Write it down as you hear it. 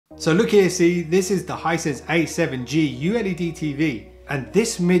So look here, see, this is the Hisense A7G QLED TV. And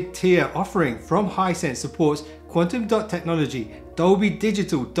this mid-tier offering from Hisense supports quantum dot technology, Dolby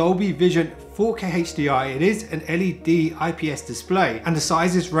Digital, Dolby Vision, 4K HDR. It is an LED IPS display and the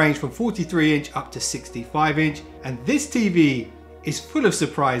sizes range from 43 inch up to 65 inch. And this TV is full of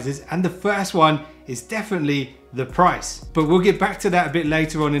surprises, and the first one is definitely the price. But we'll get back to that a bit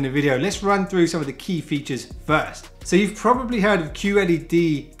later on in the video. Let's run through some of the key features first. So you've probably heard of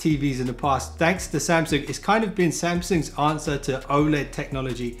QLED TVs in the past. Thanks to Samsung, it's kind of been Samsung's answer to OLED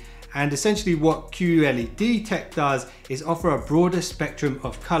technology. And essentially what QLED tech does is offer a broader spectrum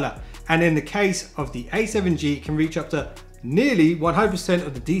of color. And in the case of the A7G, it can reach up to nearly 100%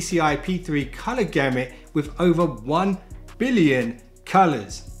 of the DCI P3 color gamut with over 1 billion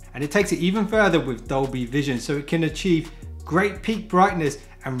colors. And it takes it even further with Dolby Vision, so it can achieve great peak brightness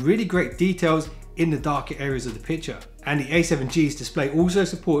and really great details in the darker areas of the picture. And the A7G's display also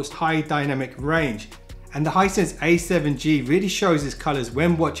supports high dynamic range. And the Hisense A7G really shows its colors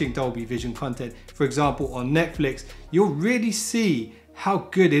when watching Dolby Vision content. For example, on Netflix, you'll really see how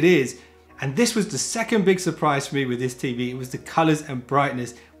good it is. And this was the second big surprise for me with this TV. It was the colors and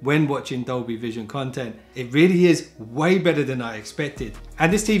brightness when watching Dolby Vision content. It really is way better than I expected.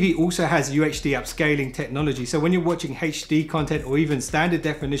 And this TV also has UHD upscaling technology. So when you're watching HD content or even standard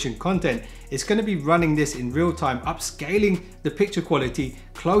definition content, it's going to be running this in real time, upscaling the picture quality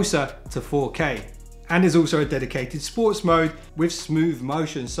closer to 4K. And there's also a dedicated sports mode with smooth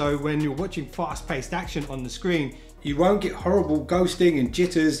motion. So when you're watching fast-paced action on the screen, you won't get horrible ghosting and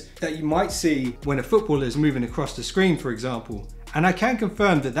jitters that you might see when a footballer is moving across the screen, for example. And I can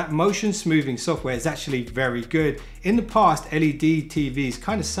confirm that that motion smoothing software is actually very good. In the past, LED TVs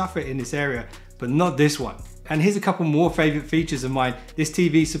kind of suffer in this area, but not this one. And here's a couple more favorite features of mine. This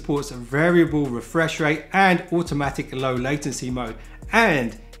TV supports a variable refresh rate and automatic low latency mode.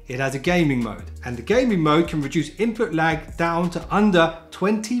 And it has a gaming mode, and the gaming mode can reduce input lag down to under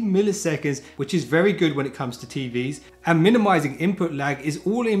 20 milliseconds, which is very good when it comes to TVs. And minimizing input lag is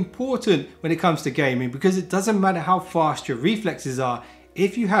all important when it comes to gaming, because it doesn't matter how fast your reflexes are.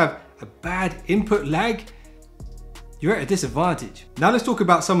 If you have a bad input lag, you're at a disadvantage. Now let's talk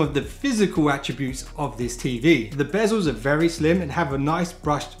about some of the physical attributes of this TV. The bezels are very slim and have a nice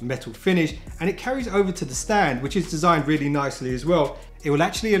brushed metal finish, and it carries over to the stand, which is designed really nicely as well. It will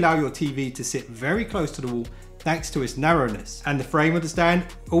actually allow your TV to sit very close to the wall thanks to its narrowness. And the frame of the stand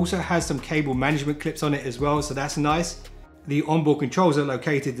also has some cable management clips on it as well, so that's nice. The onboard controls are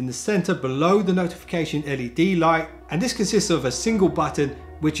located in the center below the notification LED light, and this consists of a single button,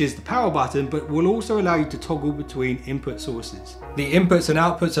 which is the power button, but will also allow you to toggle between input sources. The inputs and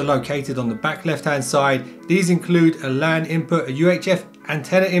outputs are located on the back left hand side. These include a LAN input, a UHF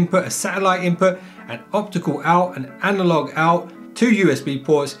antenna input, a satellite input, an optical out, an analog out, 2 USB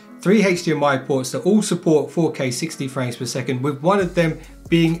ports, 3 HDMI ports that all support 4K 60 frames per second, with one of them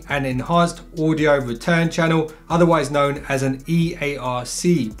being an enhanced audio return channel, otherwise known as an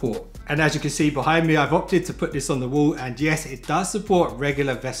EARC port. And as you can see behind me, I've opted to put this on the wall, and yes, it does support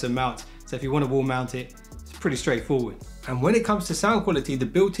regular VESA mounts. So if you want to wall mount it, it's pretty straightforward. And when it comes to sound quality, the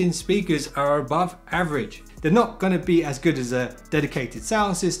built-in speakers are above average. They're not going to be as good as a dedicated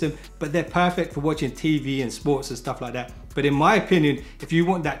sound system, but they're perfect for watching TV and sports and stuff like that. But in my opinion, if you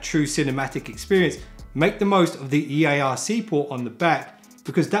want that true cinematic experience, make the most of the EARC port on the back,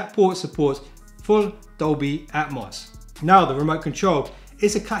 because that port supports full Dolby Atmos. Now the remote control.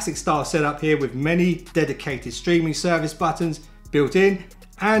 It's a classic style setup here with many dedicated streaming service buttons built in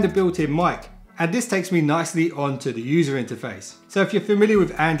and a built-in mic. And this takes me nicely onto the user interface. So if you're familiar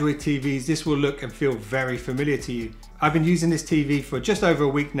with Android TVs, this will look and feel very familiar to you. I've been using this TV for just over a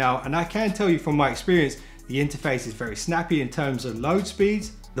week now, and I can tell you from my experience, the interface is very snappy in terms of load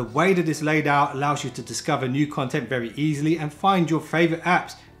speeds. The way that it's laid out allows you to discover new content very easily and find your favorite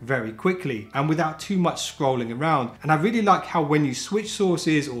apps very quickly and without too much scrolling around. And I really like how when you switch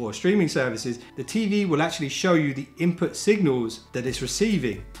sources or streaming services, the TV will actually show you the input signals that it's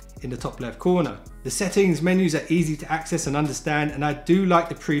receiving in the top left corner. The settings menus are easy to access and understand, and I do like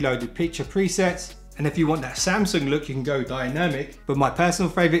the preloaded picture presets. And if you want that Samsung look, you can go dynamic, but my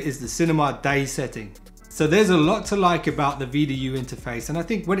personal favorite is the cinema day setting. So there's a lot to like about the VDU interface, and I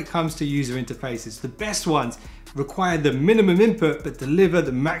think when it comes to user interfaces, the best ones require the minimum input but deliver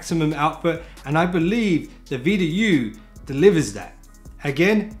the maximum output, and I believe the VDU delivers that.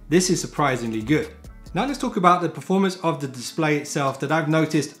 Again, this is surprisingly good. Now let's talk about the performance of the display itself that I've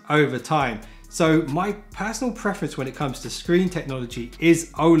noticed over time. So my personal preference when it comes to screen technology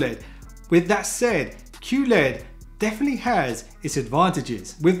is OLED. With that said, QLED definitely has its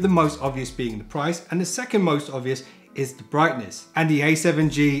advantages, with the most obvious being the price, and the second most obvious is the brightness. And the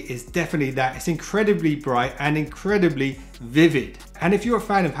A7G is definitely that. It's incredibly bright and incredibly vivid. And if you're a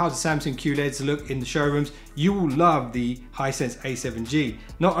fan of how the Samsung QLEDs look in the showrooms, you will love the Hisense A7G.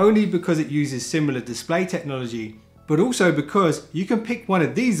 Not only because it uses similar display technology, but also because you can pick one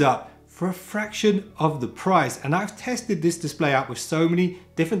of these up for a fraction of the price. And I've tested this display out with so many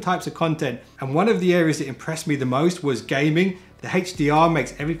different types of content, and one of the areas that impressed me the most was gaming. The HDR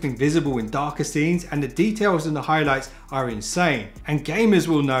makes everything visible in darker scenes, and the details and the highlights are insane. And gamers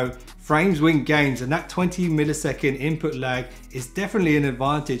will know frames win games, and that 20 millisecond input lag is definitely an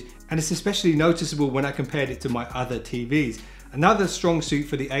advantage, and it's especially noticeable when I compared it to my other TVs. Another strong suit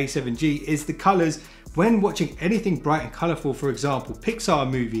for the A7G is the colors. When watching anything bright and colorful, for example Pixar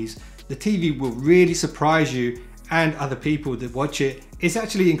movies, the TV will really surprise you and other people that watch it. It's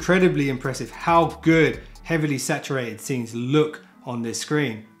actually incredibly impressive how good heavily saturated scenes look on this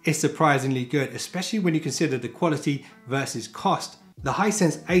screen. It's surprisingly good, especially when you consider the quality versus cost. The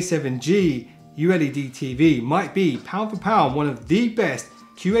Hisense A7G ULED TV might be pound for pound one of the best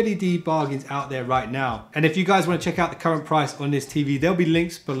QLED bargains out there right now. And if you guys want to check out the current price on this TV, there'll be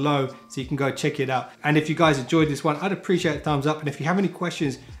links below so you can go check it out. And if you guys enjoyed this one, I'd appreciate a thumbs up. And if you have any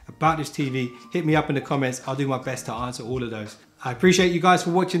questions about this TV, hit me up in the comments. I'll do my best to answer all of those. I appreciate you guys for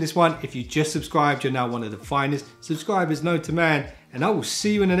watching this one. If you just subscribed, you're now one of the finest subscribers known to man. And I will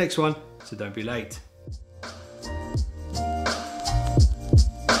see you in the next one, so don't be late.